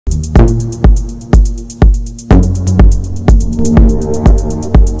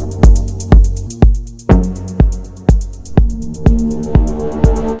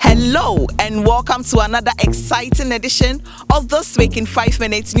Welcome to another exciting edition of this week in 5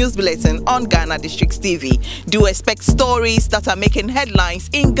 minutes news bulletin on Ghana Districts TV. Do expect stories that are making headlines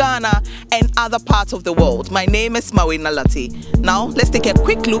in Ghana and other parts of the world. My name is Mawina Lati. Now let's take a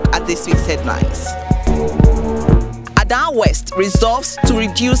quick look at this week's headlines. Adan West resolves to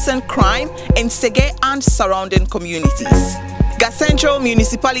reducing crime in Sege and surrounding communities. Central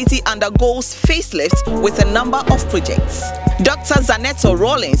Municipality undergoes facelift with a number of projects. Dr. Zaneto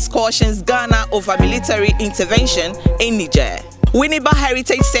Rawlings cautions Ghana over military intervention in Niger. Winneba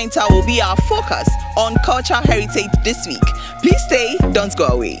Heritage Center will be our focus on cultural heritage this week. Please stay, don't go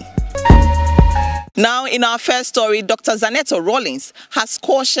away. Now, in our first story, Dr. Zaneto Rawlings has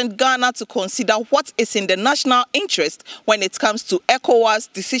cautioned Ghana to consider what is in the national interest when it comes to ECOWAS'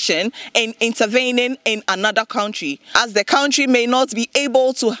 decision in intervening in another country, as the country may not be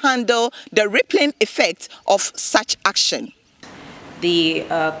able to handle the rippling effect of such action. The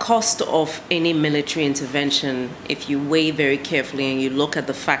cost of any military intervention, if you weigh very carefully and you look at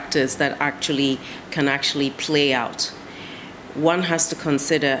the factors that can play out, one has to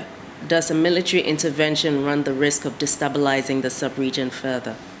consider: does a military intervention run the risk of destabilizing the sub-region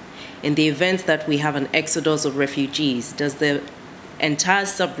further? In the event that we have an exodus of refugees, does the entire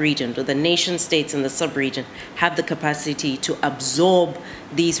sub-region, or the nation states in the sub-region, have the capacity to absorb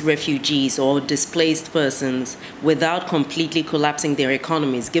these refugees or displaced persons without completely collapsing their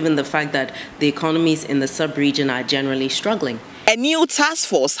economies, given the fact that the economies in the sub-region are generally struggling? A new task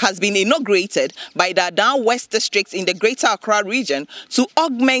force has been inaugurated by the Adan West District in the Greater Accra region to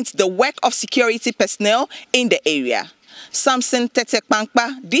augment the work of security personnel in the area. Samson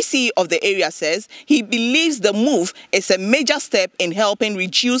Tetekpankpa, DC of the area, says he believes the move is a major step in helping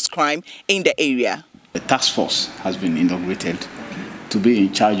reduce crime in the area. A task force has been inaugurated to be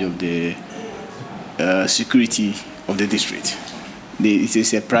in charge of the security of the district. It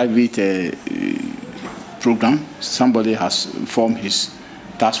is a private program. Somebody has formed his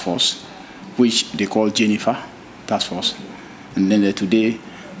task force, which they call Jennifer Task Force, and then today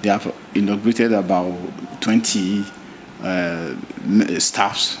they have inaugurated about 20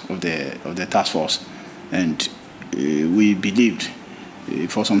 staffs of the task force, and we believed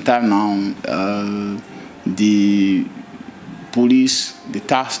for some time now the police,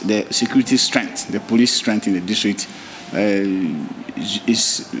 the security strength, the police strength in the district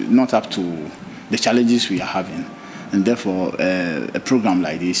is not up to the challenges we are having, and therefore a program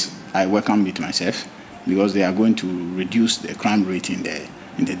like this, I welcome it myself, because they are going to reduce the crime rate in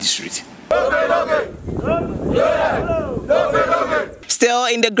the district. Still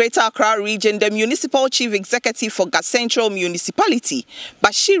in the Greater Accra region, the Municipal Chief Executive for Central Municipality,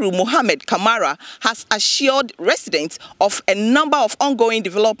 Bashiru Mohammed Kamara, has assured residents of a number of ongoing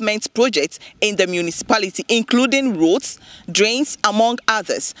development projects in the municipality, including roads, drains, among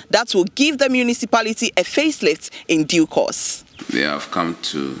others, that will give the municipality a facelift in due course. They have come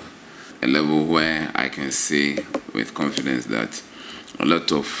to a level where I can say with confidence that a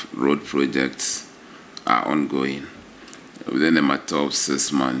lot of road projects are ongoing. Within a matter of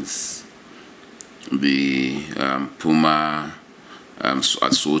 6 months, the Puma at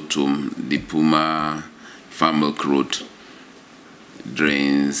Sotum, the Puma Farmilk Road,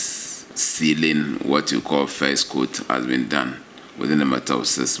 drains, sealing, what you call first coat, has been done within a matter of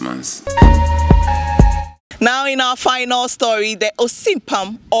 6 months. Now, in our final story, the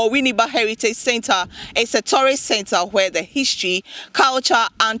Osimpam or Winneba Heritage Center is a tourist center where the history, culture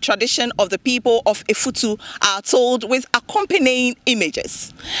and tradition of the people of Efutu are told with accompanying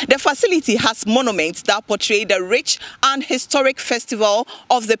images. The facility has monuments that portray the rich and historic festival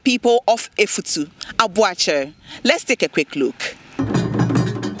of the people of Efutu, Abuache. Let's take a quick look.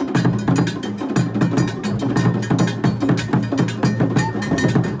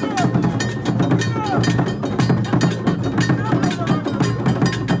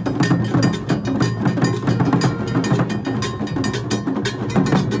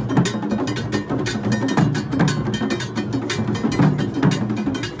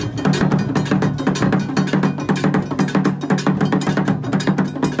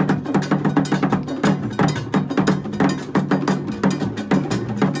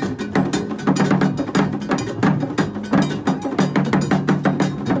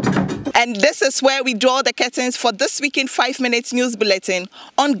 And this is where we draw the curtains for this week in 5 minutes news bulletin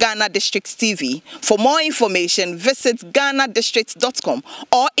on Ghana Districts TV. For more information, visit GHANADISTRICTS.com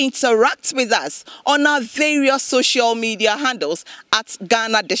or interact with us on our various social media handles at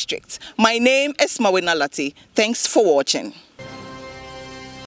Ghana Districts. My name is Mawina Lati. Thanks for watching.